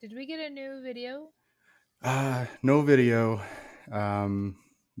Did we get a new video? No video.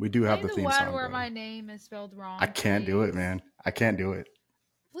 We do have Play the the theme one song where though. my name is spelled I wrong, can't do it, please. man. I can't do it.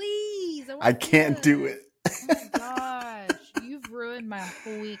 Please, I I want to see can't do it. it. Oh my gosh, you've ruined my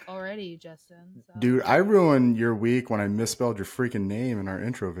whole week already, Justin. So Dude, I ruined your week when I misspelled your freaking name in our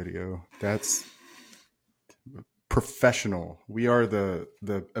intro video. That's professional. We are the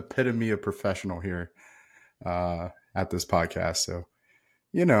epitome of professional here at this podcast. So,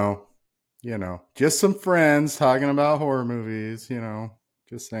 you know, just some friends talking about horror movies,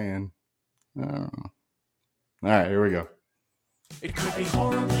 just saying. I don't know. All right, here we go. It could be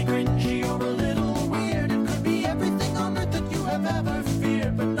horribly cringy or a little weird. It could be everything on earth that you have ever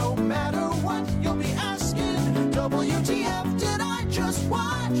feared. But no matter what, you'll be asking, WTF did I just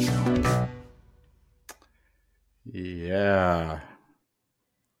watch? Yeah.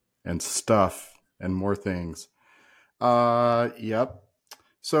 And stuff and more things. Yep.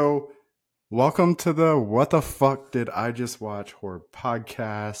 So, welcome to the What the Fuck Did I Just Watch Horror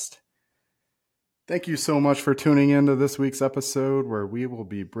Podcast. Thank you so much for tuning into this week's episode where we will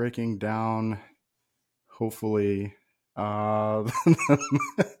be breaking down, hopefully, the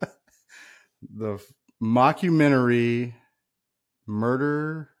mockumentary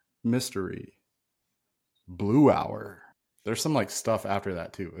murder mystery, Blue Hour. There's some stuff after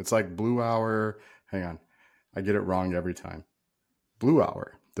that too. It's like Blue Hour. Hang on. I get it wrong every time. Blue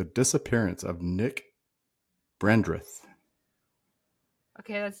Hour, the disappearance of Nick Brandreth.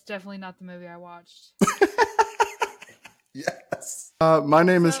 okay, that's definitely not the movie I watched. Yes. My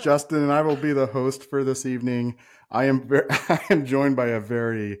name is Justin, and I will be the host for this evening. I am I am joined by a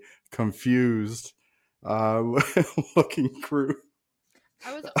very confused looking crew.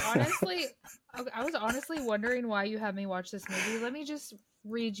 I was honestly wondering why you had me watch this movie. Let me just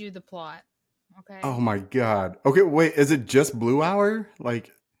read you the plot. Okay. Oh my god. Okay, wait. Is it just Blue Hour?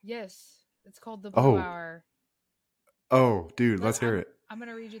 Yes, it's called The Blue Hour. Oh, dude, let's hear it. I'm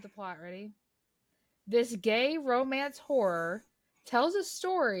gonna read you the plot. Ready? This gay romance horror tells a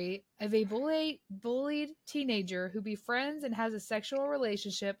story of a bullied teenager who befriends and has a sexual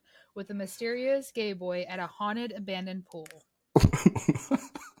relationship with a mysterious gay boy at a haunted abandoned pool.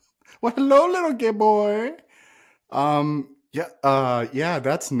 Well, hello, little gay boy. Yeah,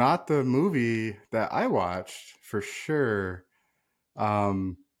 that's not the movie that I watched for sure.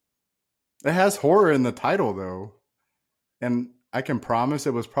 It has horror in the title though, and I can promise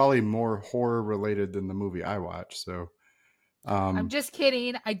it was probably more horror related than the movie I watched. So, I'm just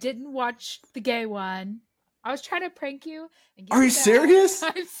kidding. I didn't watch the gay one. I was trying to prank you. And get are you back. serious?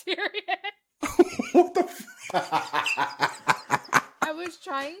 I'm serious. What the? I was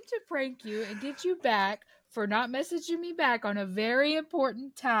trying to prank you and get you back for not messaging me back on a very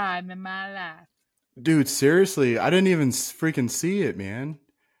important time in my life. Dude, seriously, I didn't even freaking see it, man.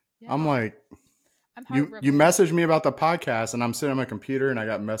 Yeah. I'm like, you messaged me about the podcast, and I'm sitting on my computer, and I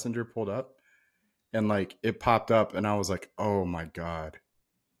got Messenger pulled up, and it popped up, and I was like, oh my god,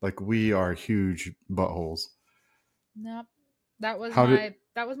 we are huge buttholes. Nope, that was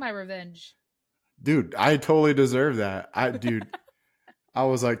my revenge. Dude, I totally deserve that. I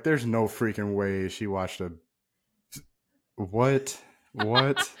was like, there's no freaking way she watched a what?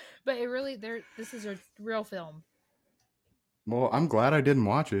 But this is a real film. Well, I'm glad I didn't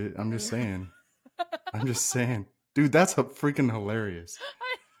watch it. I'm just saying. Dude, that's freaking hilarious.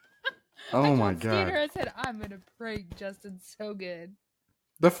 Oh my god. Skeeter, I said, I'm going to prank Justin so good.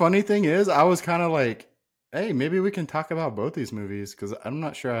 The funny thing is, I was kind of like, hey, maybe we can talk about both these movies because I'm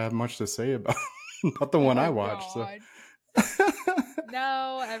not sure I have much to say about not the one I watched. So.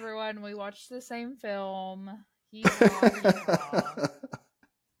 No, everyone, we watched the same film.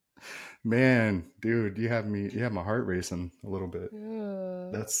 Man, dude, you have my heart racing a little bit.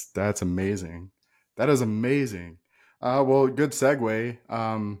 That's amazing. That is amazing. Well, good segue.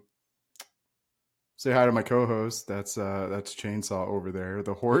 Say hi to my co-host. That's Chainsaw over there,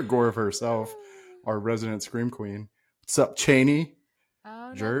 the horror gore of herself, our resident scream queen. What's up, Cheney?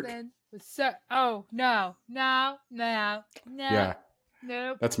 Oh, jerk. Nothing. Oh no. Yeah.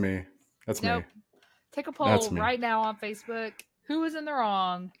 Nope. That's me. Me. Take a poll right now on Facebook. Who is in the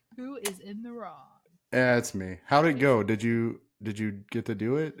wrong? Yeah, it's me. How'd it go? Did you get to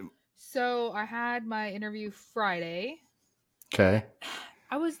do it? So I had my interview Friday. Okay.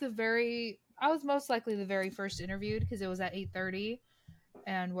 I was most likely the very first interviewed because it was at 8:30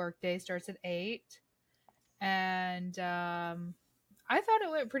 and workday starts at 8. And I thought it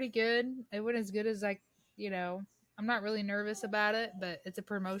went pretty good. It went as good as I'm not really nervous about it, but it's a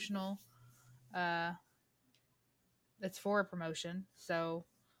promotional it's for a promotion. So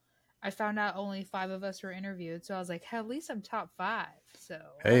I found out only 5 of us were interviewed, so I was like, at least I'm top 5. So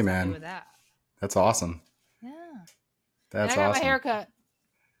Hey, I was man. happy with that. That's awesome. Yeah. That's and I got awesome. my haircut.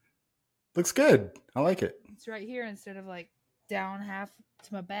 Looks good. I like it. It's right here instead of like down half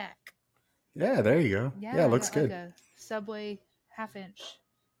to my back. Yeah, there you go. Yeah, it looks got good. Like a Subway half-inch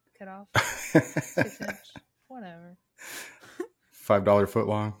cut off, 6-inch, whatever. $5 foot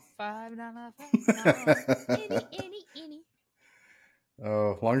long. $5 any.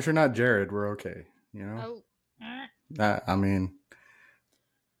 Oh, as long as you're not Jared, we're okay. You know. Oh. I mean,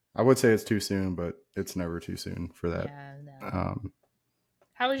 I would say it's too soon, but it's never too soon for that. Yeah, no.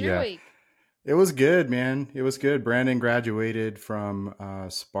 How was your week? It was good, man. It was good. Brandon graduated from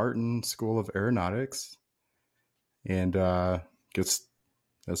Spartan School of Aeronautics, and gets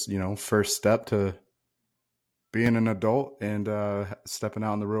that's first step to being an adult and stepping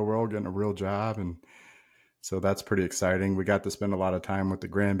out in the real world, getting a real job, and so that's pretty exciting. We got to spend a lot of time with the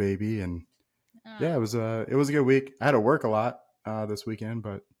grandbaby, and yeah, it was a good week. I had to work a lot this weekend,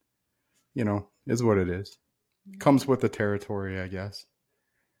 but is what it is. Comes with the territory, I guess.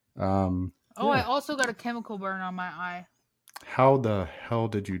 I also got a chemical burn on my eye. How the hell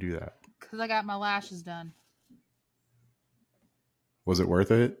did you do that? Because I got my lashes done. Was it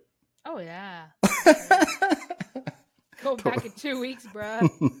worth it? Oh, yeah. Go back in 2 weeks, bro.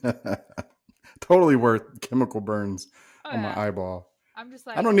 Totally worth chemical burns on my eyeball. I'm just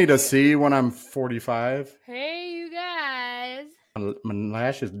like, I don't need to see when I'm 45. Hey, you guys. My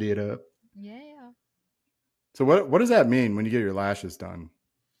lashes did up. Yeah. So what does that mean when you get your lashes done?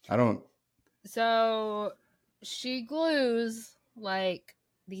 I don't. So she glues like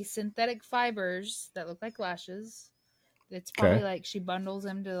these synthetic fibers that look like lashes. It's probably like she bundles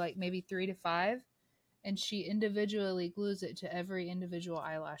them to like maybe 3 to 5, and she individually glues it to every individual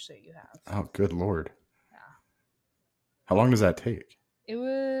eyelash that you have. Oh, good Lord. Yeah. How long does that take? It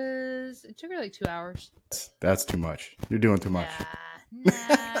took her like 2 hours. That's too much. You're doing too much.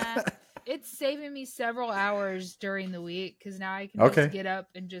 Nah. It's saving me several hours during the week because now I can just get up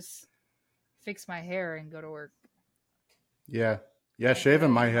and just fix my hair and go to work. Yeah.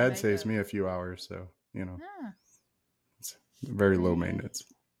 Shaving my head saves me a few hours, so it's very low maintenance.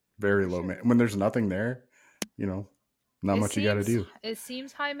 Very low maintenance. When there's nothing there, not much you got to do. It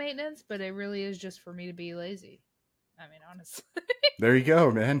seems high maintenance, but it really is just for me to be lazy. I mean, honestly. There you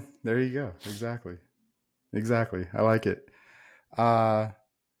go, man. There you go. Exactly. I like it.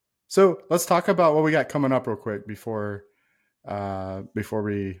 So let's talk about what we got coming up real quick before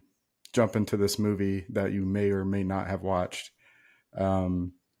we jump into this movie that you may or may not have watched.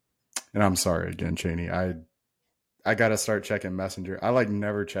 And I'm sorry again, Cheney. I got to start checking Messenger. I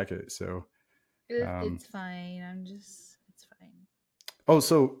never check it. So it's fine. It's fine. Oh,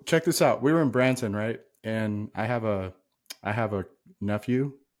 so check this out. We were in Branson, right? And I have a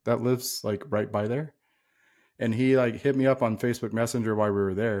nephew that lives right by there. And he hit me up on Facebook Messenger while we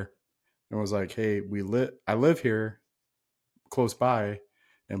were there and was like, "Hey, I live here close by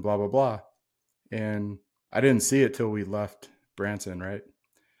and blah, blah, blah." And I didn't see it till we left Branson, right?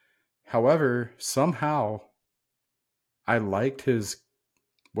 However, somehow I liked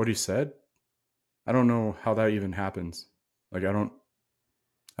what he said. I don't know how that even happens. I don't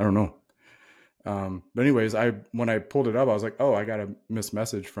know. But anyways, when I pulled it up, I was like, "Oh, I got a missed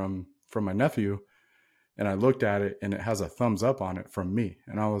message from my nephew." And I looked at it and it has a thumbs up on it from me.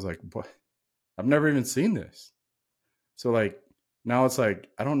 And I was like, "What? I've never even seen this." So now it's I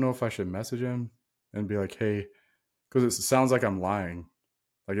don't know if I should message him and be like, "Hey," because it sounds like I'm lying.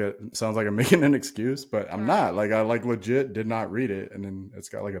 It sounds like I'm making an excuse, but I'm not. I legit did not read it. And then it's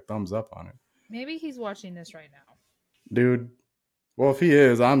got a thumbs up on it. Maybe he's watching this right now. Dude. Well, if he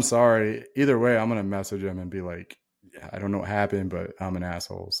is, I'm sorry. Either way, I'm going to message him and be like, "Yeah, I don't know what happened, but I'm an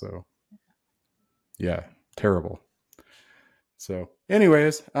asshole." So yeah, terrible. So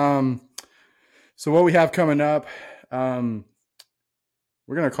anyways, so what we have coming up, we're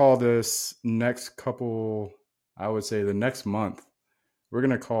going to call this next couple, I would say the next month, we're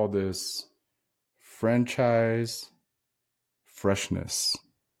going to call this franchise freshness.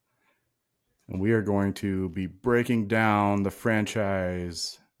 And we are going to be breaking down the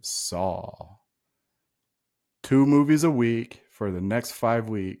franchise Saw. 2 movies a week for the next 5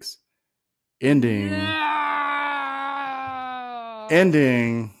 weeks, ending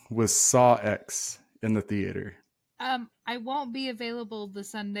with Saw X in the theater. I won't be available the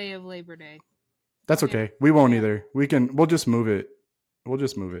Sunday of Labor Day. That's okay. We won't either. We'll just move it.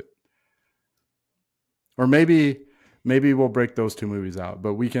 Or maybe we'll break those 2 movies out,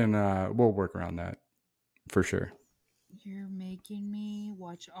 but we'll work around that for sure. You're making me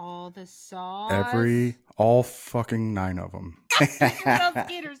watch all the Saws? All fucking 9 of them. Rudolph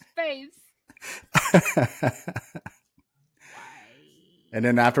Skeeter's face. And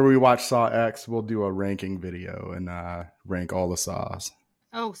then after we watch Saw X, we'll do a ranking video and rank all the Saws.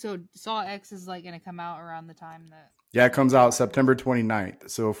 Oh, so Saw X is like going to come out around the time that... Yeah, it comes out September 29th.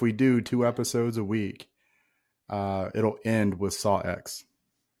 So if we do 2 episodes a week, it'll end with Saw X.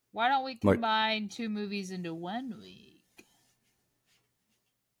 Why don't we combine 2 movies into 1 week?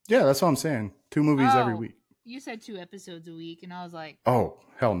 Yeah, that's what I'm saying. 2 movies every week. You said 2 episodes a week, and I was like... Oh,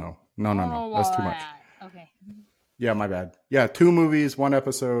 hell no. No. That's too much. Okay. Yeah, my bad. Yeah, 2 movies, 1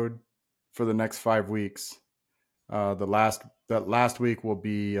 episode for the next 5 weeks. That last week will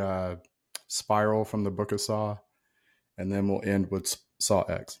be Spiral from the Book of Saw, and then we'll end with Saw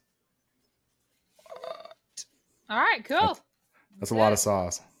X. All right, cool. That's a lot of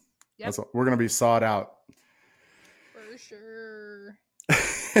Saws. Yep. We're gonna be sawed out. For sure.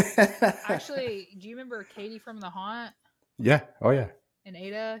 Actually, do you remember Katie from The Haunt? Yeah. Oh yeah. And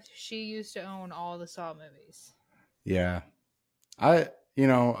Ada, she used to own all the Saw movies. Yeah.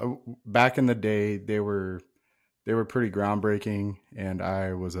 Back in the day, they were pretty groundbreaking, and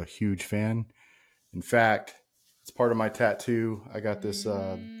I was a huge fan. In fact, it's part of my tattoo. I got this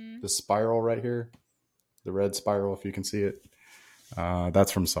this spiral right here, the red spiral, if you can see it.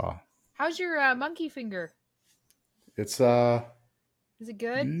 That's from Saw. How's your monkey finger? It's Is it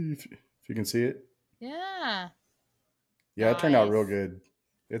good? if you can see it. Yeah. Yeah, Nice. It turned out real good.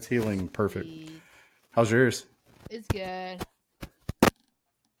 It's healing perfect. How's yours? It's good.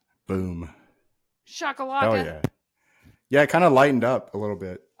 Boom. Shakalaka. Oh yeah. Yeah, it kind of lightened up a little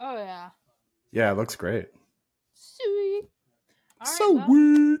bit. Oh yeah. Yeah, it looks great. Sweet. All So right,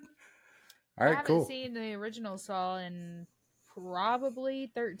 weird. All I right, haven't cool. seen the original Saw in probably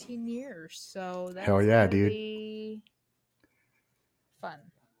 13 years, so that's Hell yeah, gonna dude. be fun.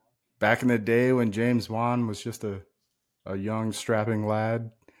 Back in the day when James Wan was just a young strapping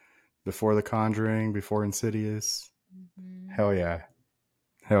lad, before The Conjuring, before Insidious. Mm-hmm. Hell yeah.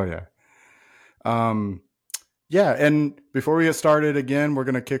 Yeah, and before we get started again, we're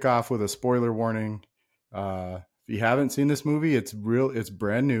gonna kick off with a spoiler warning. If you haven't seen this movie, it's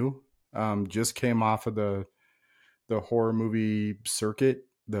brand new. Just came off of the horror movie circuit,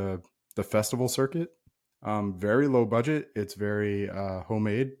 the festival circuit. Very low budget. It's very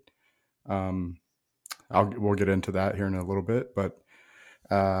homemade. We'll get into that here in a little bit, but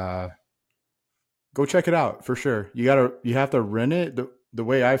go check it out for sure. You have to rent it. The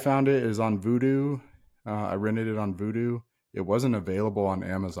way I found it is on Vudu. I rented it on Vudu. It wasn't available on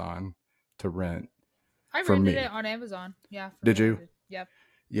Amazon to rent. I rented it on Amazon. Yeah. Did you? Yep.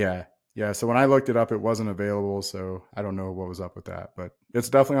 Yeah. So when I looked it up, it wasn't available. So I don't know what was up with that, but it's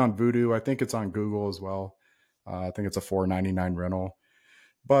definitely on Vudu. I think it's on Google as well. I think it's a $4.99 rental.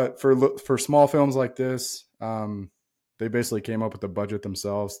 But for small films like this, they basically came up with the budget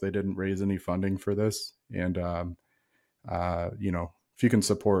themselves. They didn't raise any funding for this, and if you can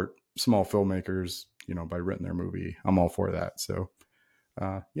support small filmmakers, by renting their movie, I'm all for that. So,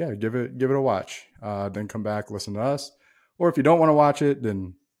 give it a watch. Then come back, listen to us, or if you don't want to watch it,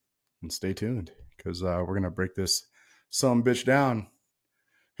 then stay tuned because we're gonna break this some bitch down.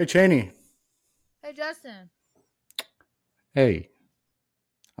 Hey, Cheney. Hey, Justin. Hey.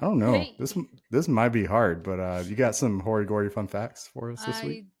 I don't know. Hey. This might be hard, but you got some hoary gory fun facts for us this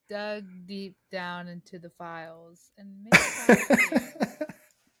week? I dug deep down into the files and made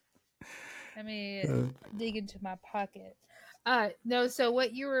Let me dig into my pocket. No, so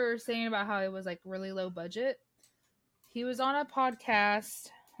what you were saying about how it was like really low budget, he was on a podcast.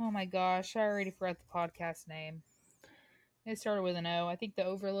 Oh my gosh, I already forgot the podcast name. It started with an O. I think the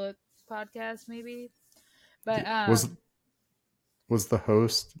Overlook podcast, maybe. But was the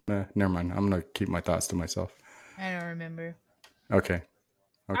host? Never mind. I'm gonna keep my thoughts to myself. I don't remember. Okay.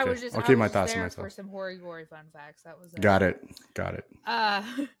 I'll keep my thoughts to myself. For some hoary gory fun facts. That was Got it.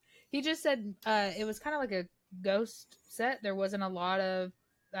 He just said it was kind of like a ghost set. There wasn't a lot of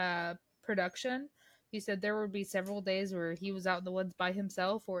production. He said there would be several days where he was out in the woods by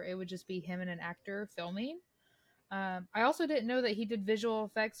himself, or it would just be him and an actor filming. I also didn't know that he did visual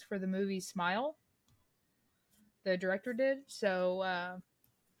effects for the movie Smile. The director did. So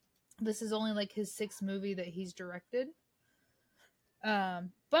this is only like his 6th movie that he's directed.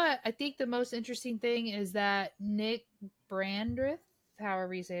 But I think the most interesting thing is that Nick Brandreth,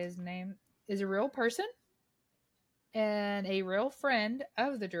 however you say his name, is a real person and a real friend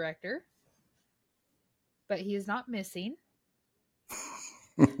of the director. But he is not missing.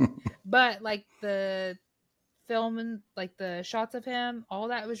 But like the film and like the shots of him, all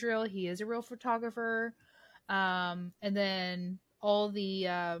that was real. He is a real photographer. And then all the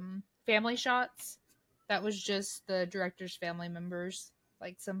family shots That was just the director's family members,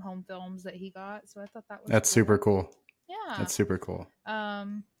 like some home films that he got. So I thought that was That's cool. super cool. Yeah. That's super cool. But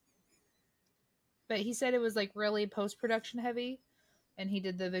he said it was like really post-production heavy, and he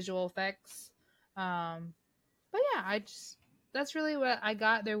did the visual effects. But yeah, that's really what I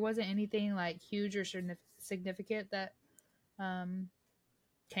got. There wasn't anything like huge or significant that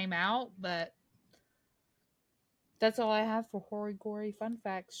came out, but that's all I have for horror gory fun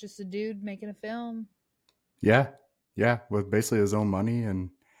facts. Just a dude making a film. Yeah. Yeah. With basically his own money and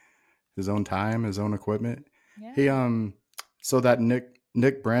his own time, his own equipment. Yeah. He so that Nick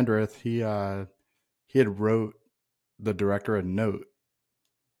Brandreth, he had wrote the director a note.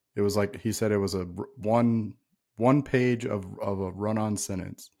 It was like he said it was a one page of a run-on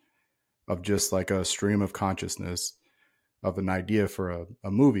sentence of just like a stream of consciousness of an idea for a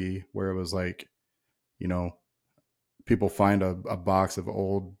movie where it was like, you know, people find a box of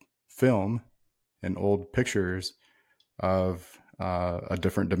old film and old pictures of a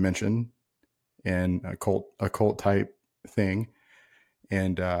different dimension and a cult type thing.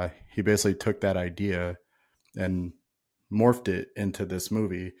 And he basically took that idea and morphed it into this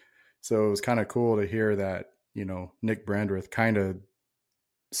movie. So it was kind of cool to hear that, you know, Nick Brandreth kind of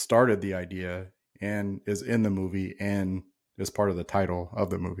started the idea and is in the movie and is part of the title of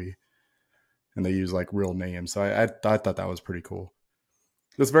the movie. And they use like real names. So I thought that was pretty cool.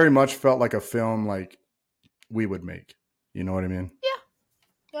 This very much felt like a film like we would make. You know what I mean? Yeah.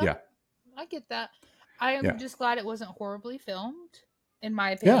 Yeah. I get that. I am Yeah. just glad it wasn't horribly filmed. In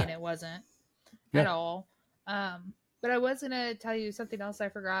my opinion, Yeah. it wasn't Yeah. at all. But I was going to tell you something else I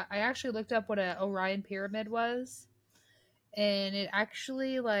forgot. I actually looked up what an Orion pyramid was. And it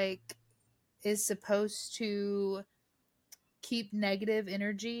actually like is supposed to keep negative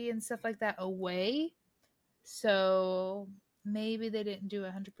energy and stuff like that away. So maybe they didn't do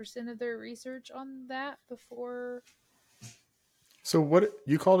 100% of their research on that before. So what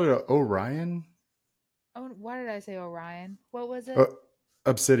you called it a Orion? Oh, why did I say Orion? What was it?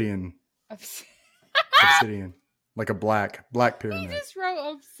 Obsidian. Obsidian. Like a black He pyramid. just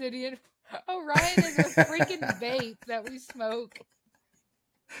wrote obsidian. Orion is a freaking vape that we smoke.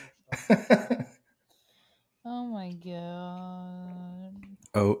 Oh my god.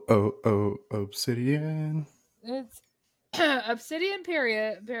 Oh, obsidian. It's obsidian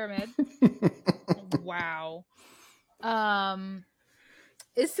pyramid. Wow.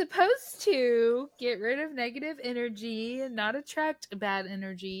 Is supposed to get rid of negative energy and not attract bad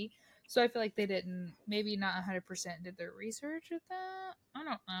energy. So I feel like they didn't, maybe not 100% did their research with that. I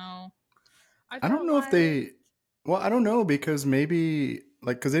don't know. I don't know if they, well, I don't know because maybe,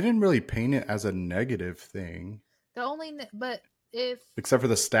 like, because they didn't really paint it as a negative thing. But if. Except for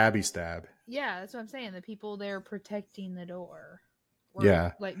the stabby stab. Yeah, that's what I'm saying. The people there protecting the door.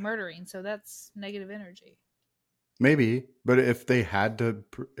 Yeah. Like murdering. So that's negative energy. Maybe. But if they had to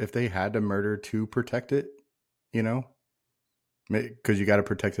murder to protect it, you know, because you got to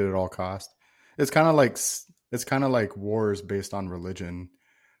protect it at all costs. It's kind of like wars based on religion.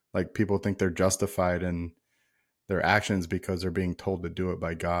 Like people think they're justified in their actions because they're being told to do it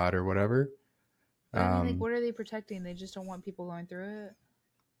by God or whatever. I mean, like, what are they protecting? They just don't want people going through it.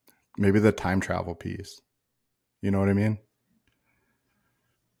 Maybe the time travel piece. You know what I mean?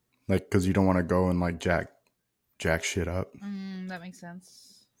 Like, because you don't want to go and like jack shit up. That makes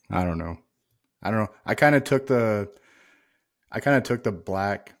sense. I don't know. I kind of took the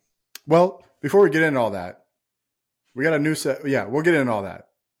black. Well, before we get into all that, we got a new set. Yeah, we'll get into all that.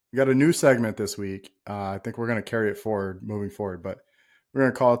 We got a new segment this week. I think we're going to carry it forward, moving forward, but we're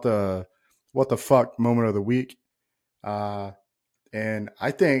going to call it the "What the fuck" moment of the week. And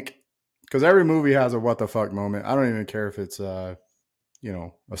I think because every movie has a "what the fuck" moment. I don't even care if it's a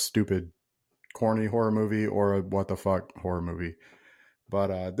stupid, corny horror movie or a "what the fuck" horror movie.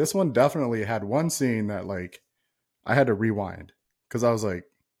 But this one definitely had one scene that like I had to rewind because I was like,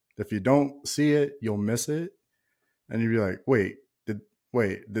 if you don't see it, you'll miss it, and you'd be like, wait,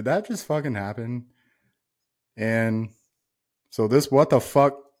 did that just fucking happen? And so this "what the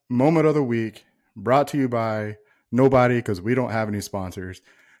fuck" moment of the week brought to you by nobody because we don't have any sponsors.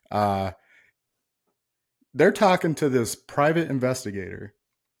 They're talking to this private investigator,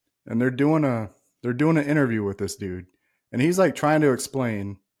 and they're doing an interview with this dude, and he's like trying to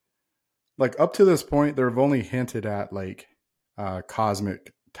explain. Like up to this point, they've only hinted at like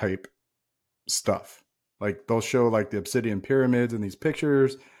cosmic type stuff. Like they'll show like the obsidian pyramids in these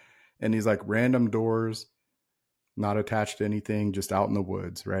pictures and these like random doors not attached to anything, just out in the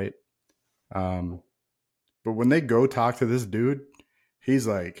woods, right? But when they go talk to this dude, he's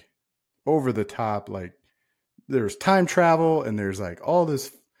like over the top, like there's time travel and there's like all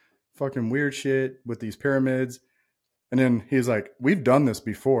this fucking weird shit with these pyramids. And then he's like, we've done this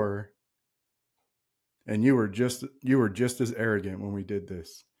before. And you were just as arrogant when we did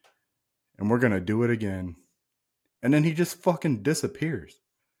this. And we're going to do it again. And then he just fucking disappears.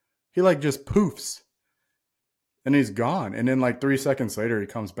 He like just poofs. And he's gone. And then like 3 seconds later, he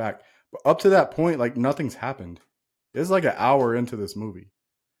comes back. But up to that point, like nothing's happened. It's like an hour into this movie.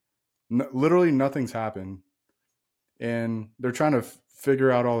 Literally nothing's happened. And they're trying to figure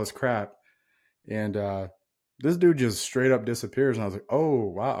out all this crap. And this dude just straight up disappears. And I was like, oh,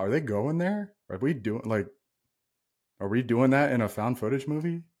 wow. Are they going there? Are we doing that in a found footage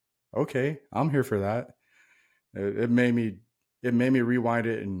movie? Okay, I'm here for that. It made me rewind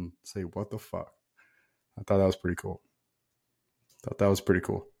it and say, what the fuck? I thought that was pretty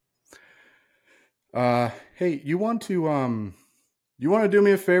cool. Hey, you want to do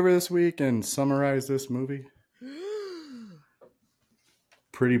me a favor this week and summarize this movie?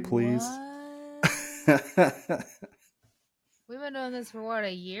 Pretty please. We've been doing this for what,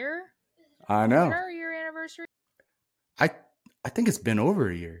 a year? I know. When's our year anniversary? I think it's been over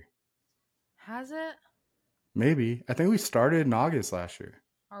a year. Has it? Maybe. I think we started in August last year.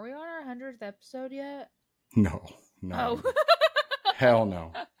 Are we on our 100th episode yet? No. Oh. Hell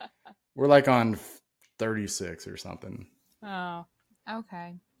no. We're like on 36 or something. Oh,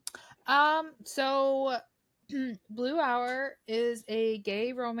 okay. So Blue Hour is a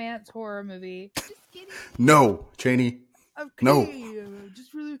gay romance horror movie. Just kidding. No, Cheney. Okay. No.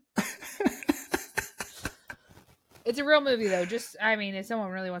 Just really. It's a real movie, though. If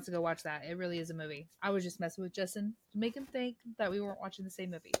someone really wants to go watch that, it really is a movie. I was just messing with Justin to make him think that we weren't watching the same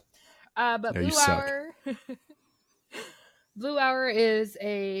movie. But Yeah, Blue Hour, Blue Hour is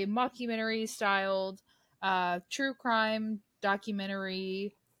a mockumentary-styled true crime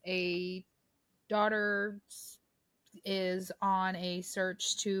documentary. A daughter is on a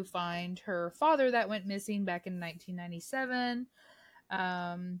search to find her father that went missing back in 1997.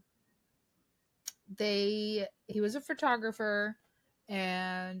 He was a photographer,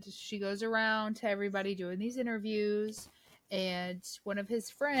 and she goes around to everybody doing these interviews, and one of his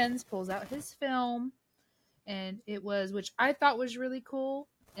friends pulls out his film, and which I thought was really cool,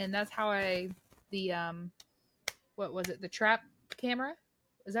 and that's how what was it, the trap camera?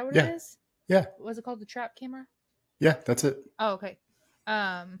 Is that what it is? Yeah. Was it called the trap camera? Yeah, that's it. Oh, okay.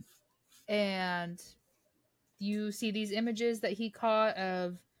 And you see these images that he caught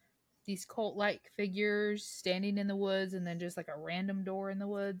of these cult-like figures standing in the woods, and then just like a random door in the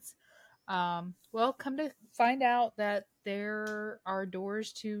woods. Well, come to find out that there are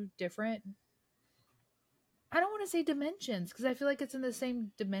doors to different, I don't want to say dimensions, because I feel like it's in the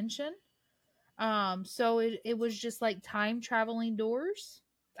same dimension. So it was just like time traveling doors.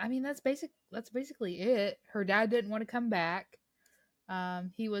 I mean, that's basically it. Her dad didn't want to come back.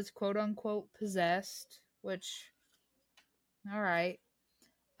 He was quote unquote possessed, which, all right.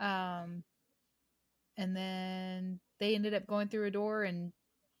 And then they ended up going through a door and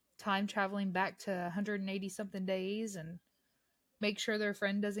time traveling back to 180 something days and make sure their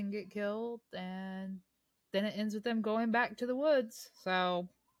friend doesn't get killed. And then it ends with them going back to the woods. So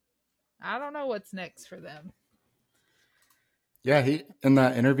I don't know what's next for them. Yeah, in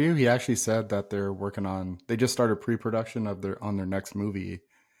that interview, he actually said that they just started pre-production on their next movie.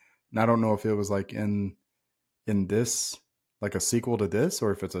 And I don't know if it was like in this, like a sequel to this,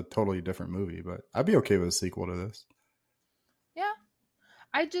 or if it's a totally different movie, but I'd be okay with a sequel to this. Yeah.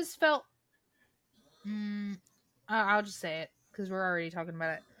 I just felt, I'll just say it because we're already talking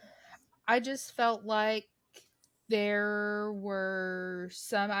about it. I just felt like there were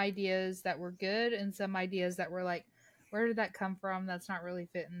some ideas that were good and some ideas that were like, where did that come from? That's not really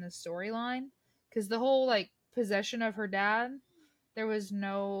fitting the storyline. Because the whole like possession of her dad, there was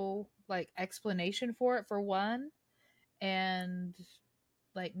no like explanation for it, for one. And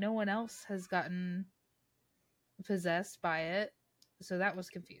like no one else has gotten possessed by it. So that was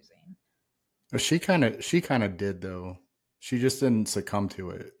confusing. She kind of did, though. She just didn't succumb to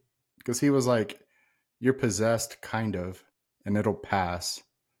it. Because he was like, you're possessed, kind of, and it'll pass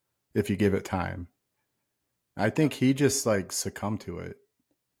if you give it time. I think he just like succumbed to it.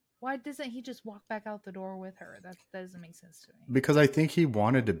 Why doesn't he just walk back out the door with her? That doesn't make sense to me. Because I think he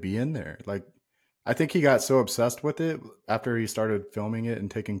wanted to be in there. Like, I think he got so obsessed with it after he started filming it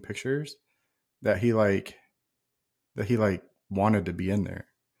and taking pictures that he wanted to be in there.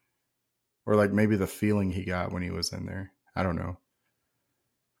 Or like maybe the feeling he got when he was in there. I don't know.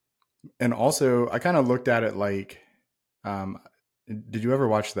 And also, I kind of looked at it like, did you ever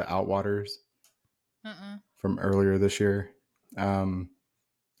watch The Outwaters? From earlier this year?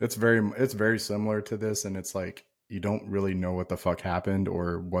 It's very similar to this, and it's like you don't really know what the fuck happened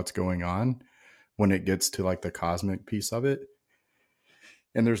or what's going on when it gets to like the cosmic piece of it.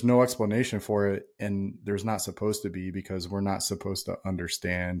 And there's no explanation for it, and there's not supposed to be, because we're not supposed to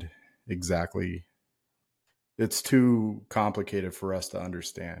understand exactly. It's too complicated for us to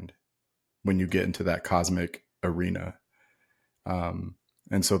understand when you get into that cosmic arena. And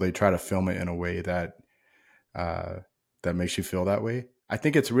so they try to film it in a way that that makes you feel that way. I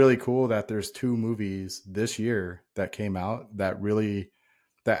think it's really cool that there's 2 movies this year that came out that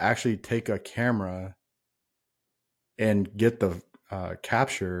actually take a camera and get the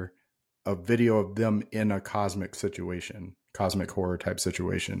capture a video of them in a cosmic situation, cosmic horror type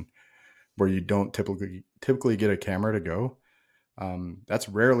situation, where you don't typically get a camera to go. That's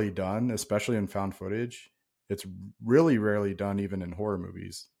rarely done, especially in found footage. It's really rarely done even in horror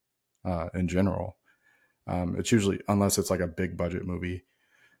movies in general. It's usually, unless it's like a big budget movie.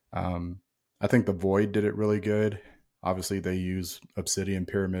 I think The Void did it really good. Obviously, they use obsidian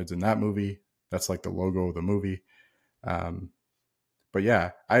pyramids in that movie. That's like the logo of the movie. But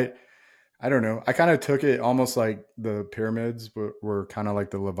yeah, I don't know. I kind of took it almost like the pyramids were kind of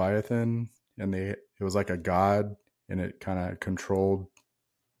like the Leviathan, and it was like a god, and it kind of controlled.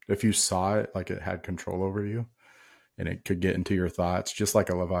 If you saw it, like it had control over you, and it could get into your thoughts, just like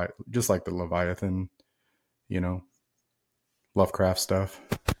the Leviathan, Lovecraft stuff.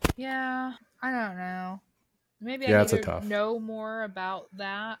 Yeah, I don't know. Maybe I Yeah, need it's a to tough. know more about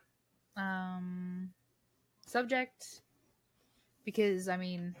that subject, because I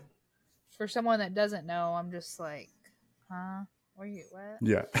mean, for someone that doesn't know, I'm just like, huh? What?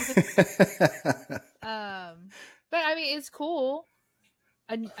 Yeah. But I mean, it's cool.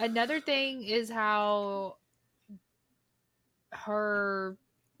 Another thing is how her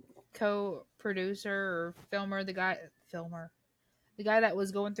co-producer or the guy that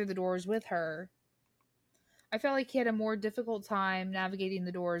was going through the doors with her, I felt like he had a more difficult time navigating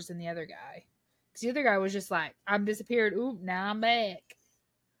the doors than the other guy. Because the other guy was just like, I'm disappeared. Ooh, now I'm back.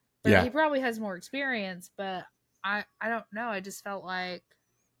 But Yeah. he probably has more experience, but I don't know. I just felt like,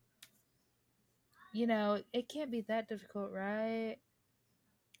 it can't be that difficult, right?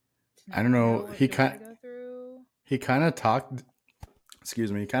 I don't know. What you want to go through. He kind of talked.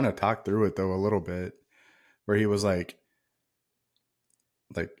 Excuse me. He kind of talked through it though a little bit, where he was like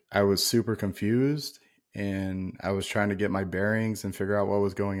I was super confused, and I was trying to get my bearings and figure out what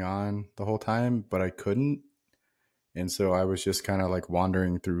was going on the whole time, but I couldn't. And so I was just kind of like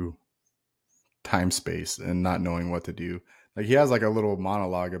wandering through time space and not knowing what to do. Like he has like a little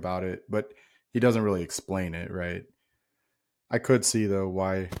monologue about it, but he doesn't really explain it, right? I could see though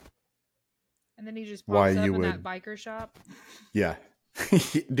why. And then he just pops up you in would. that biker shop. Yeah.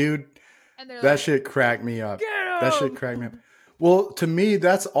 Dude, And they're that like, shit cracked me up. get him! That shit cracked me up. Well, to me,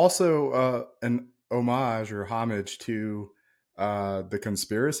 that's also an homage or homage to The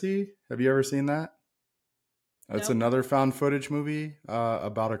Conspiracy. Have you ever seen that? It's Nope. another found footage movie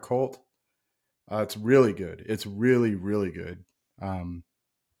about a cult. It's really good. It's really, really good.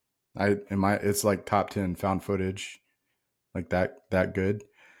 It's like top 10 found footage, like that good.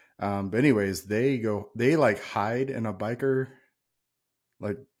 But anyways, they like hide in a biker,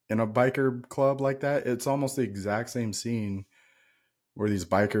 like in a biker club like that. It's almost the exact same scene where these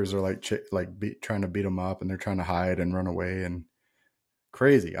bikers are like trying to beat them up, and they're trying to hide and run away, and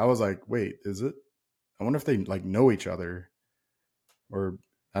crazy. I was like, wait, is it? I wonder if they like know each other, or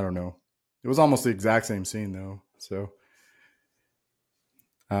I don't know. It was almost the exact same scene though. So,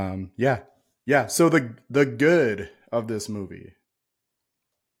 yeah. So the good of this movie,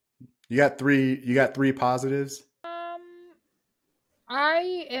 you got three positives.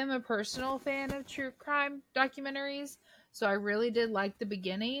 I am a personal fan of true crime documentaries, so I really did like the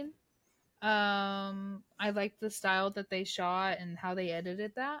beginning. I liked the style that they shot and how they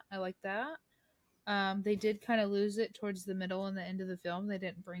edited that. I like that. They did kind of lose it towards the middle and the end of the film. They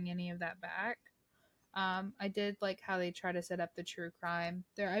didn't bring any of that back. I did like how they try to set up the true crime.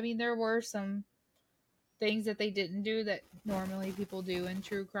 There were some things that they didn't do that normally people do in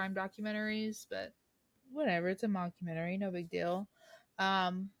true crime documentaries, but whatever. It's a mockumentary, no big deal.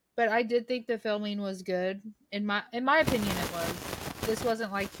 But I did think the filming was good. In my opinion, it was. This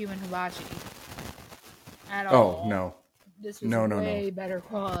wasn't like Human Hibachi at all. Oh no, this was no. way better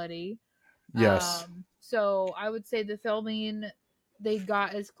quality. Yes. So I would say the filming, they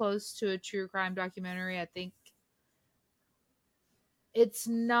got as close to a true crime documentary. I think it's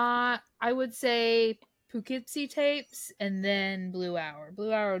not. I would say Poughkeepsie Tapes and then Blue Hour.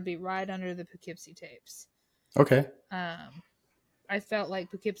 Blue Hour would be right under the Poughkeepsie Tapes. Okay. I felt like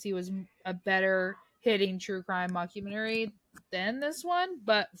Poughkeepsie was a better hitting true crime mockumentary than this one,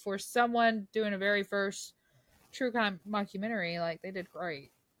 but for someone doing a very first true kind of mockumentary. Like they did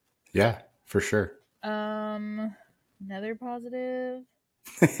great. Yeah, for sure. Another positive.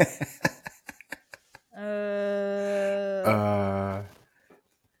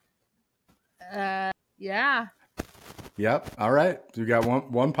 Yeah. Yep. All right. You got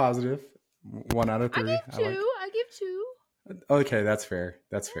one positive, 1 out of 3. I give two. Okay, that's fair.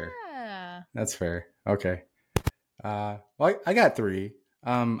 That's fair. Yeah. That's fair. Okay. Well, I got 3.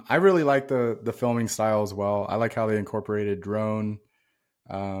 I really like the filming style as well. I like how they incorporated drone.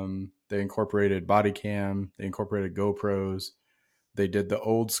 They incorporated body cam. They incorporated GoPros. They did the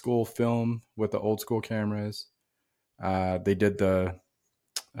old school film with the old school cameras. They did the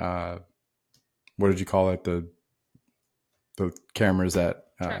what did you call it? The cameras that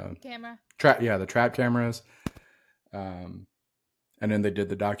Trap camera. the trap cameras. And then they did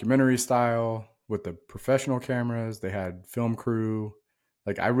the documentary style with the professional cameras. They had film crew.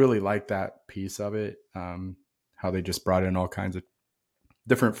 Like I really like that piece of it. How they just brought in all kinds of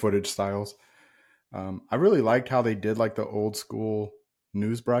different footage styles. I really liked how they did like the old school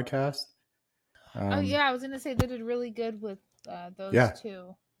news broadcast. Oh yeah, I was gonna say they did really good with those Yeah.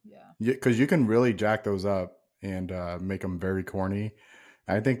 two. Yeah. Because you can really jack those up and make them very corny.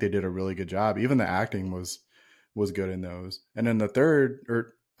 I think they did a really good job. Even the acting was good in those. And then the third,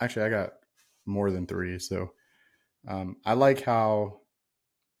 or actually, I got more than 3. So I like how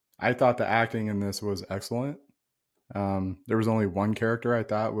I thought the acting in this was excellent. There was only one character I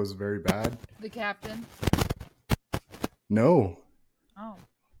thought was very bad. The captain. No, Oh.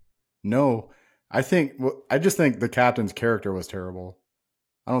 no. I just think the captain's character was terrible.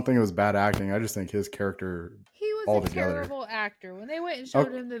 I don't think it was bad acting. I just think his character He was altogether. a terrible actor. When they went and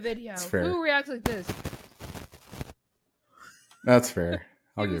showed him the video, who reacts like this? That's fair.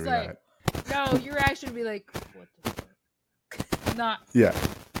 I'll He give was you like, that. no, your reaction would be like, what the fuck? Not. Yeah.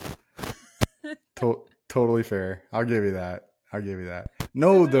 Totally fair. I'll give you that.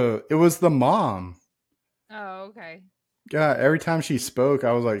 No, it was the mom. Oh, okay. Yeah, every time she spoke,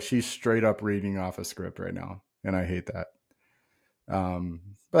 I was like, she's straight up reading off a script right now, and I hate that.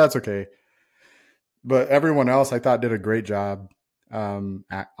 But that's okay. But everyone else, I thought, did a great job on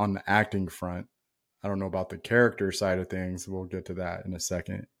the acting front. I don't know about the character side of things. We'll get to that in a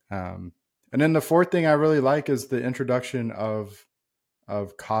second. And then the fourth thing I really like is the introduction of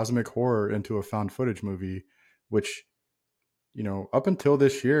cosmic horror into a found footage movie, which, up until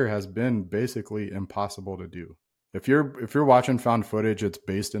this year has been basically impossible to do. If you're watching found footage, it's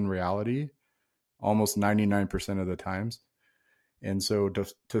based in reality almost 99% of the times. And so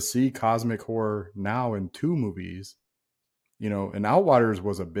to see cosmic horror now in 2 movies, and Outwaters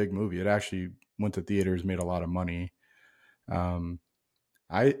was a big movie. It actually went to theaters, made a lot of money.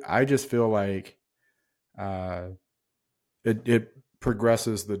 I just feel like it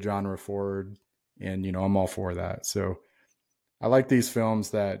progresses the genre forward, and I'm all for that. So I like these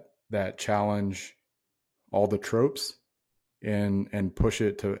films that challenge all the tropes and push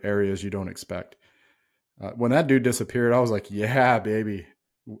it to areas you don't expect. When that dude disappeared, I was like, yeah, baby,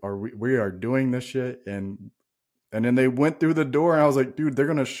 we are doing this shit. And then they went through the door, and I was like, dude, they're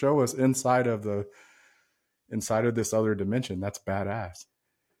gonna show us inside of this other dimension. That's badass.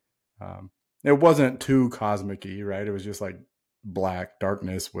 It wasn't too cosmic-y, right? It was just like black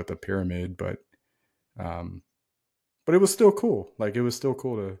darkness with a pyramid, but it was still cool. Like it was still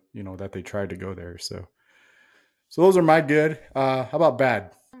cool to that they tried to go there. So those are my good. How about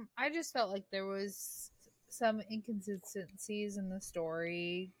bad? I just felt like there was some inconsistencies in the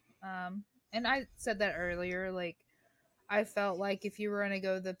story. And I said that earlier. Like, I felt like if you were going to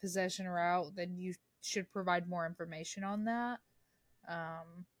go the possession route, then you should provide more information on that.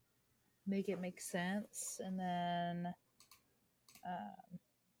 Make it make sense. And then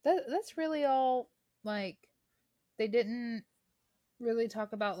that's really all. Like, they didn't really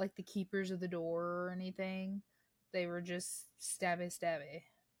talk about like the keepers of the door or anything. They were just stabby.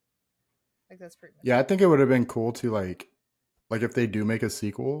 Like that's pretty much. Yeah, I think it would have been cool to like if they do make a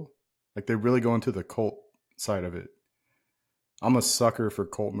sequel, like they really go into the cult side of it. I'm a sucker for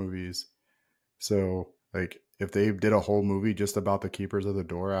cult movies. So like if they did a whole movie just about the keepers of the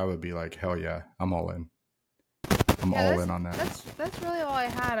door, I would be like, hell yeah, I'm all in. I'm all in on that. That's really all I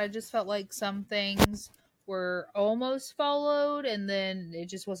had. I just felt like some things were almost followed, and then it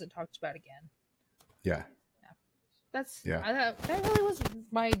just wasn't talked about again. Yeah. That really was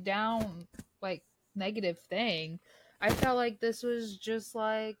my negative thing. I felt like this was just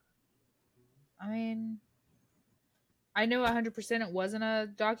like, I mean, I know 100% it wasn't a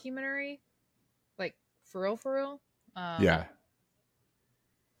documentary, like for real. Yeah.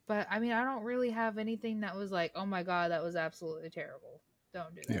 But I mean, I don't really have anything that was like, oh my god, that was absolutely terrible.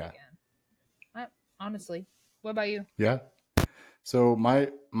 Don't do that again. Honestly. What about you? Yeah. So my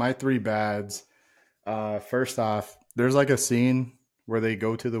three bads. First off, there's like a scene where they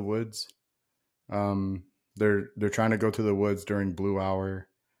go to the woods. Um, they're trying to go to the woods during blue hour,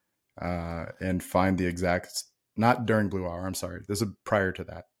 and find the exact. Not during blue hour. I'm sorry. This is prior to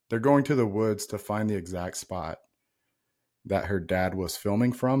that. They're going to the woods to find the exact spot that her dad was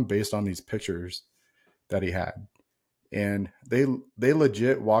filming from, based on these pictures that he had. And they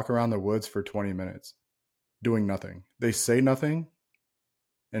legit walk around the woods for 20 minutes doing nothing. They say nothing,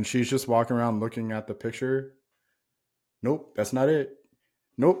 and she's just walking around looking at the picture. Nope, that's not it.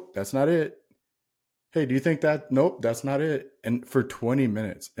 Nope, that's not it. Hey, do you think that? Nope, that's not it. And for 20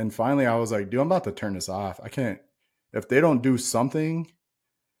 minutes. And finally I was like, dude, I'm about to turn this off. I can't, if they don't do something.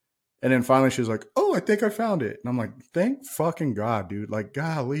 And then finally she was like, oh, I think I found it. And I'm like, thank fucking God, dude. Like,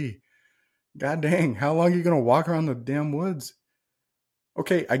 golly, god dang, how long are you going to walk around the damn woods?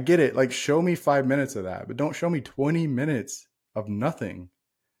 Okay, I get it. Like, show me 5 minutes of that, but don't show me 20 minutes of nothing.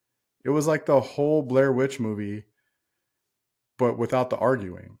 It was like the whole Blair Witch movie, but without the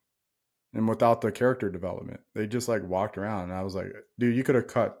arguing and without the character development. They just like walked around, and I was like, dude, you could have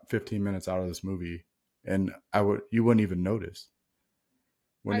cut 15 minutes out of this movie and you wouldn't even notice.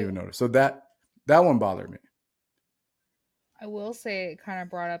 So that one bothered me. I will say it kind of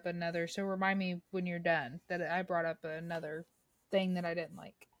brought up another. So remind me when you're done that I brought up another thing that I didn't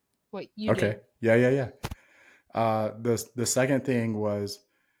like. What you Okay. did. Yeah. The second thing was,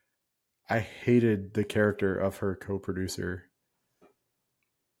 I hated the character of her co-producer,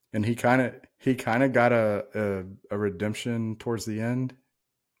 and he kind of got a redemption towards the end,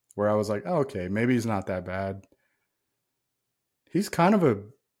 where I was like, oh, okay, maybe he's not that bad. He's kind of a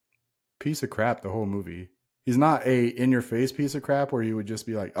piece of crap the whole movie. He's not a in your face piece of crap where you would just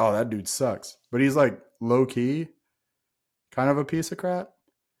be like, oh, that dude sucks. But he's like low key, kind of a piece of crap.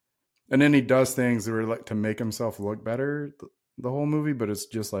 And then he does things that are like to make himself look better the whole movie, but it's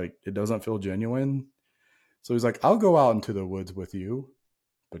just like, it doesn't feel genuine. So he's like, I'll go out into the woods with you,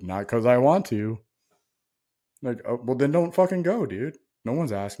 but not because I want to. Like, oh, well, then don't fucking go, dude. No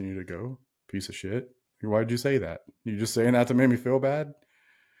one's asking you to go, piece of shit. Why'd you say that? You just saying that to make me feel bad?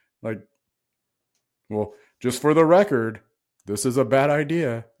 Like, well, just for the record, this is a bad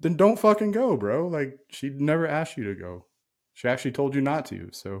idea. Then don't fucking go, bro. Like, she never asked you to go. She actually told you not to.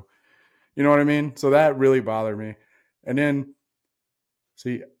 So, you know what I mean? So that really bothered me. And then,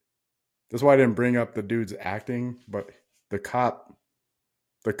 see, that's why I didn't bring up the dude's acting, but the cop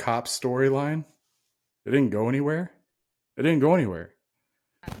storyline, it didn't go anywhere.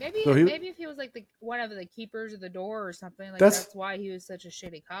 Maybe So maybe if he was like one of the keepers of the door or something, like that's why he was such a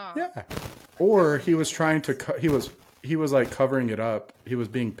shitty cop. Yeah. Or he was trying to he was like covering it up. He was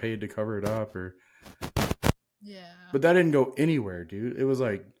being paid to cover it up, or yeah. But that didn't go anywhere, dude. It was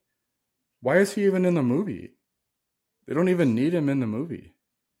like, why is he even in the movie? They don't even need him in the movie.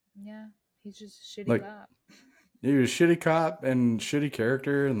 Yeah, he's just a shitty like, cop. He was a shitty cop and shitty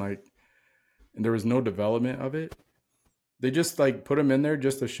character, and there was no development of it. They just like put him in there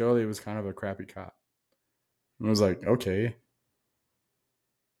just to show that he was kind of a crappy cop. And I was like, okay.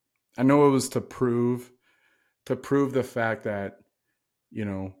 I know it was to prove the fact that, you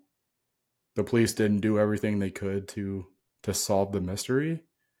know, the police didn't do everything they could to solve the mystery.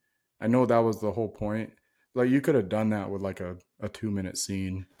 I know that was the whole point. Like, you could have done that with like a 2-minute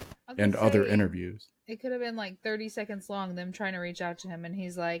scene and other interviews. It could have been like 30 seconds long, them trying to reach out to him, and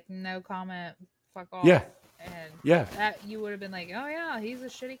he's like, no comment, fuck off. Yeah. And yeah, that you would have been like, oh yeah, he's a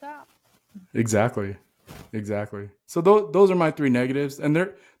shitty cop. Exactly. So those are my 3 negatives, and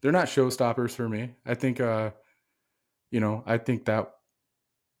they're not showstoppers for me. I think I think that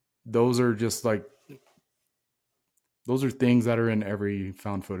those are just like, those are things that are in every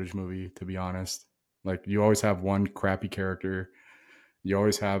found footage movie, to be honest. Like, you always have one crappy character. You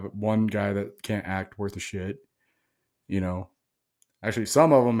always have one guy that can't act worth a shit. You know, actually,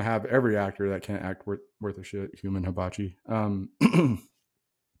 some of them have every actor that can't act worth a shit. Human hibachi. But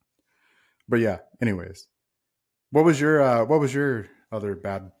yeah. Anyways, what was your other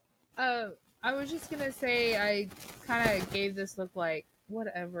bad? I was just gonna say I kind of gave this look like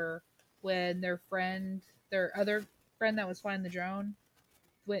whatever when their other friend that was flying the drone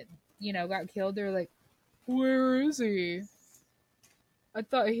got killed. They're like, where is he? I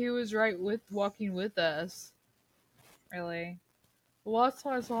thought he was walking with us. Really? The last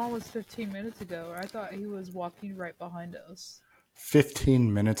time I saw him was 15 minutes ago. I thought he was walking right behind us.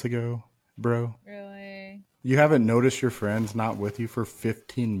 15 minutes ago, bro? Really? You haven't noticed your friend's not with you for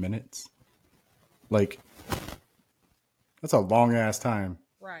 15 minutes? Like, that's a long ass time.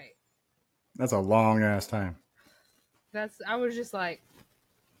 Right. That's a long ass time. I was just like,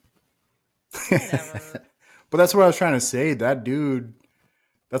 whatever. But that's what I was trying to say. That dude,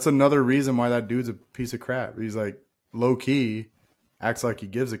 that's another reason why that dude's a piece of crap. He's like low key, acts like he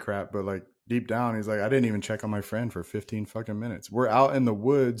gives a crap, but like deep down, he's like, I didn't even check on my friend for 15 fucking minutes. We're out in the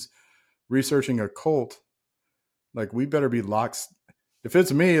woods researching a cult. Like, we better be locked. If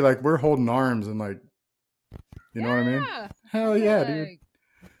it's me, like, we're holding arms and like, you know what I mean? Hell I'd be yeah, dude.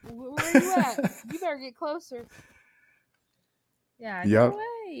 Where are you at? You better get closer. Yeah, Yep. no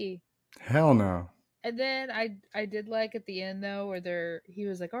way. Hell no. And then I did like at the end though, where he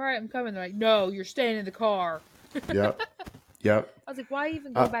was like, "All right, I'm coming." They're like, "No, you're staying in the car." Yep. Yep. I was like, "Why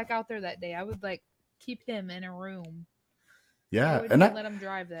even go back out there that day? I would like keep him in a room. Yeah, I wouldn't even let him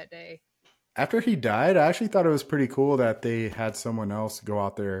drive that day." After he died, I actually thought it was pretty cool that they had someone else go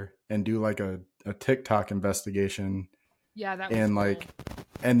out there and do like a TikTok investigation. Yeah, that was and cool. like,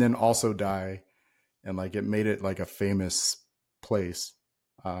 and then also die, and like it made it like a famous place.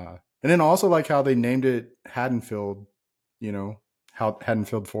 And then also like how they named it Haddonfield, you know, how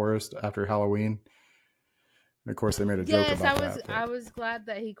Haddonfield Forest after Halloween. And of course, they made a joke about that. I was glad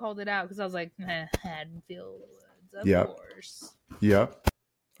that he called it out because I was like, Haddonfield Woods, of Yep. course. Yep.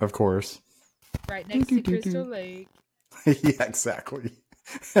 Of course. Right next to Crystal Lake. Yeah, exactly.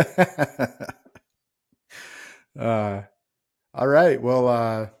 All right.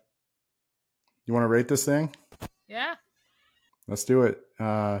 Well, you want to rate this thing? Yeah. Let's do it.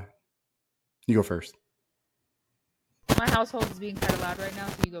 You go first. My household is being kind of loud right now,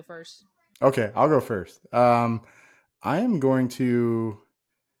 so you go first. Okay, I'll go first. I am going to.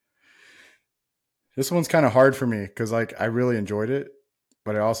 This one's kind of hard for me because like I really enjoyed it,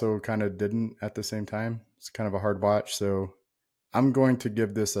 but I also kind of didn't at the same time. It's kind of a hard watch, so I'm going to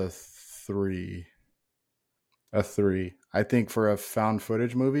give this a 3. A 3. I think for a found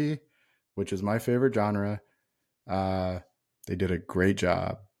footage movie, which is my favorite genre, they did a great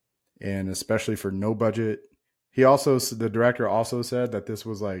job, and especially for no budget. The director also said that this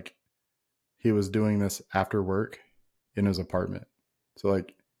was like he was doing this after work in his apartment, so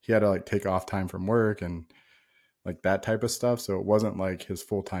like he had to like take off time from work and like that type of stuff. So it wasn't like his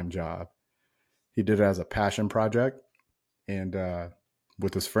full-time job. He did it as a passion project and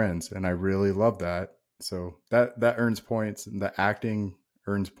with his friends, and I really love that. So that earns points, and the acting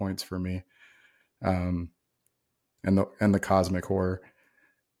earns points for me, and the cosmic horror.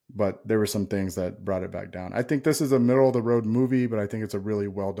 But there were some things that brought it back down. I think this is a middle of the road movie, but I think it's a really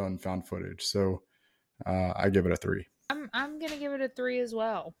well done found footage. So I give it a 3. I'm gonna give it a 3 as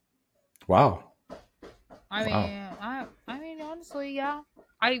well. Wow. I mean, honestly, yeah.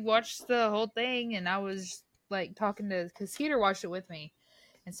 I watched the whole thing, and I was like talking to, because Skeeter watched it with me,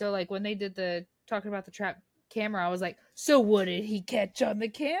 and so like when they did the talking about the trap camera, I was like, so what did he catch on the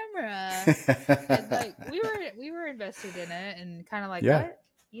camera? And like we were invested in it, and kind of like, Yeah.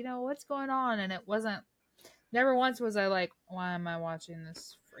 what, what's going on? And it wasn't. Never once was I like, why am I watching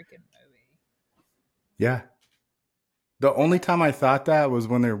this freaking movie? Yeah. The only time I thought that was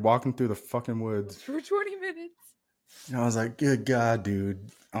when they were walking through the fucking woods for 20 minutes. And I was like, good God, dude.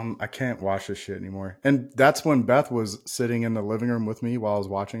 I can't watch this shit anymore. And that's when Beth was sitting in the living room with me while I was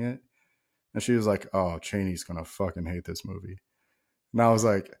watching it. And she was like, oh, Cheney's going to fucking hate this movie. And I was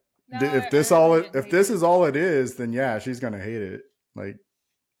like, if this is all it is, then yeah, she's going to hate it. Like,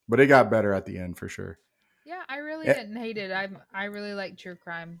 but it got better at the end for sure. Yeah, I really didn't hate it. I really like true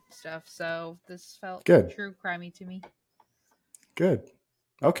crime stuff, so this felt good. True crimey to me. Good.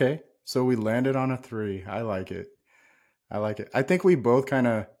 Okay. So we landed on a 3. I like it. I think we both kind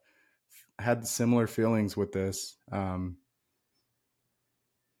of had similar feelings with this. I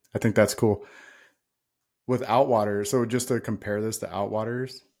think that's cool. With Outwaters, so just to compare this to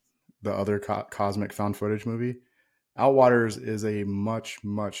Outwaters, the other cosmic found footage movie, Outwaters is a much,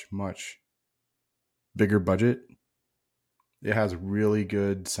 much, much bigger budget. It has really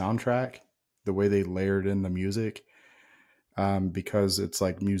good soundtrack, the way they layered in the music, because it's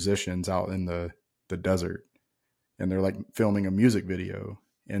like musicians out in the desert, and they're like filming a music video.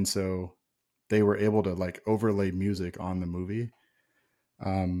 And so they were able to like overlay music on the movie.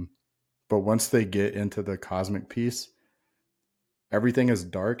 But once they get into the cosmic piece, everything is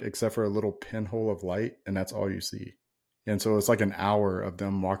dark except for a little pinhole of light, and that's all you see. And so it's like an hour of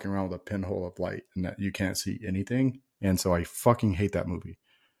them walking around with a pinhole of light, and that you can't see anything. And so I fucking hate that movie.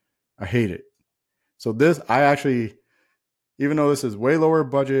 I hate it. So this, I actually, even though this is way lower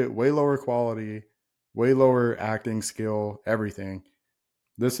budget, way lower quality, way lower acting skill, everything,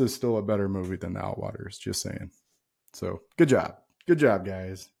 this is still a better movie than The Outwaters, just saying. So good job. Good job,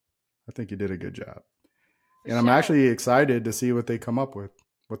 guys. I think you did a good job. And I'm actually excited to see what they come up with,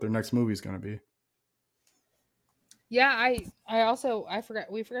 what their next movie is going to be. Yeah,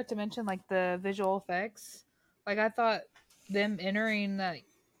 we forgot to mention like the visual effects. Like I thought them entering that.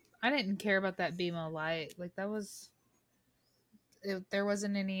 I didn't care about that beam of light. Like that was. There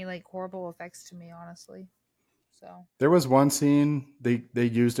wasn't any like horrible effects to me, honestly. So There was one scene they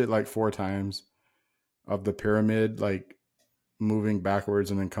used it like 4 times of the pyramid like moving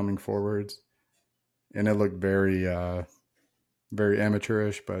backwards and then coming forwards, and it looked very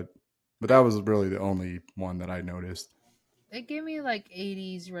amateurish, but that was really the only one that I noticed. it gave me like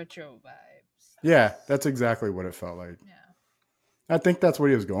 80s retro vibes. Yeah, that's exactly what it felt like. Yeah. I think that's what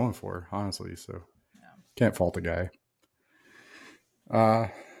he was going for, honestly. So Yeah. can't fault the guy.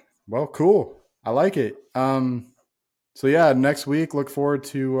 Well, cool. I like it. So yeah, next week, look forward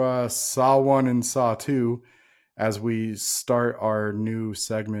to Saw 1 and Saw 2 as we start our new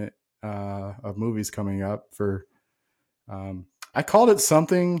segment of movies coming up for. I called it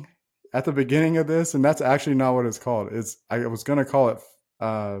something at the beginning of this, and that's actually not what it's called. I was going to call it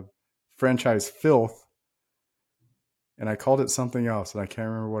franchise filth, and I called it something else, and I can't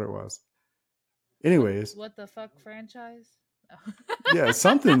remember what it was. Anyways, What the fuck franchise? Oh. yeah,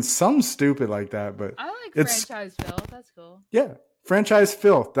 some stupid like that, but I like it's franchise filth. That's cool. yeah, franchise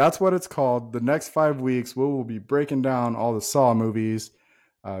filth. That's what it's called. The next 5 weeks, we will be breaking down all the Saw movies,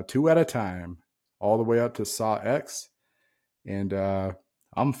 2 at a time, all the way up to Saw X, and I'm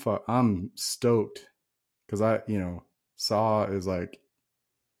stoked because Saw is like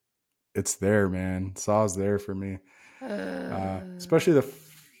it's there, man. Saw's there for me, especially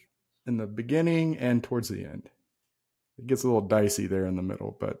in the beginning and towards the end. It gets a little dicey there in the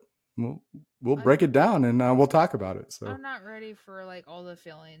middle, but we'll break it down and we'll talk about it. So I'm not ready for like all the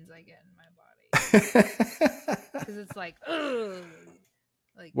feelings I get in my body because it's like, ugh,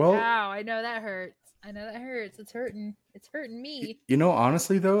 like Well, wow, I know that hurts. I know that hurts. It's hurting. It's hurting me.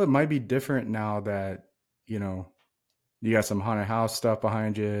 Honestly though, it might be different now that you got some haunted house stuff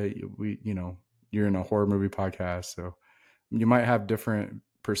behind you. You're in a horror movie podcast, so you might have different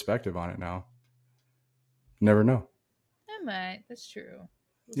perspective on it now. Never know. I might. That's true.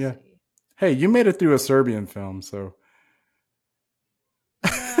 We'll Yeah. see. Hey, you made it through a Serbian film, so.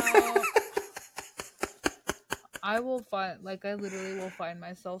 No. I literally will find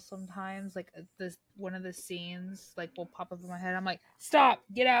myself sometimes, like one of the scenes, like will pop up in my head. I'm like, stop,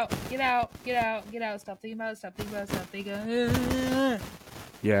 get out, get out, get out, get out, stop thinking about it, stop thinking about it, stop thinking.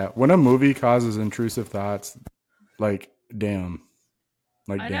 Yeah, when a movie causes intrusive thoughts, like damn,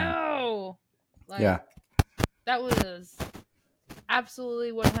 I know. Like, yeah, that was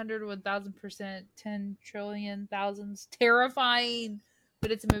absolutely 100, 1000%, 10 trillion thousands terrifying.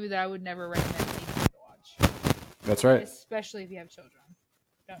 But it's a movie that I would never recommend anyone to watch. that's right. Especially if you have children.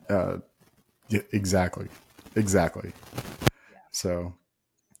 Yeah, exactly. Yeah. So,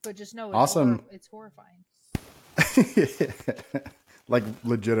 but just know it's awesome. It's horrifying. Like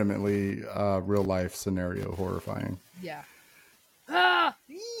legitimately, real life scenario horrifying. Yeah. Talked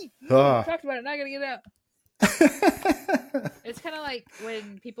about it. Not gonna get out. It's kind of like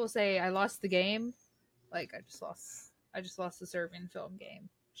when people say I lost the game. Like I just lost the Serbian film game.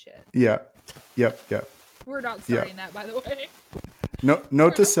 Shit. Yeah. Yep. We're not starting that, by the way. No,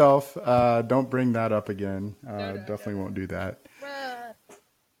 note to self: don't bring that up again. Definitely won't do that.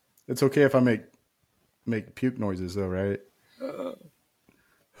 It's okay if I make puke noises, though, right?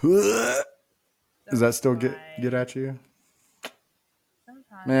 Does that still get at you?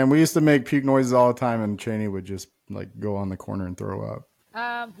 Sometimes. Man, we used to make puke noises all the time, and Cheney would just like go on the corner and throw up.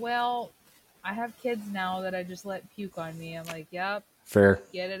 Well, I have kids now that I just let puke on me. I'm like, yep. Fair.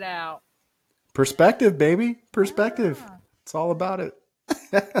 Get it out. Perspective, baby. Perspective. Yeah. It's all about it.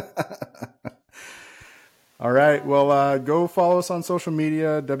 All right. Well, go follow us on social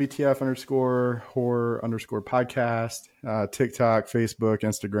media, WTF_horror_podcast, TikTok, Facebook,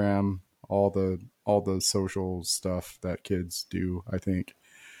 Instagram, all the social stuff that kids do, I think.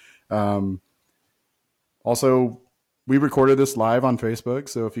 Also, we recorded this live on Facebook,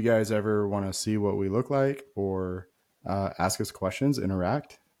 so if you guys ever want to see what we look like or ask us questions,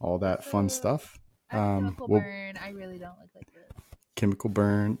 interact, all that fun stuff. Chemical burn. I really don't look like this. Chemical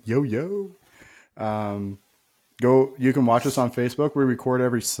burn. Yo. You can watch us on Facebook. We record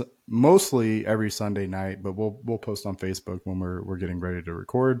mostly every Sunday night, but we'll post on Facebook when we're getting ready to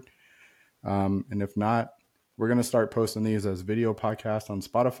record. And if not, we're going to start posting these as video podcasts on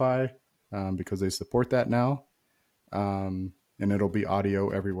Spotify because they support that now. And it'll be audio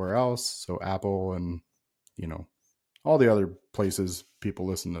everywhere else. So Apple and, all the other places people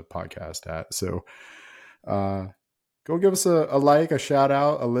listen to podcasts at. So go give us a like, a shout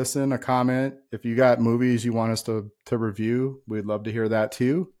out, a listen, a comment. If you got movies you want us to review, we'd love to hear that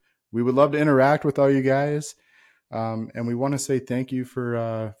too. We would love to interact with all you guys. And we want to say thank you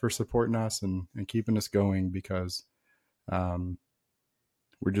for supporting us and keeping us going, because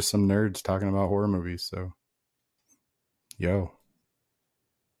we're just some nerds talking about horror movies. So, yo,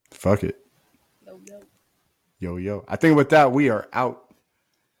 fuck it. Yo. I think with that, we are out.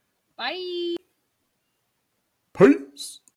 Bye. Peace.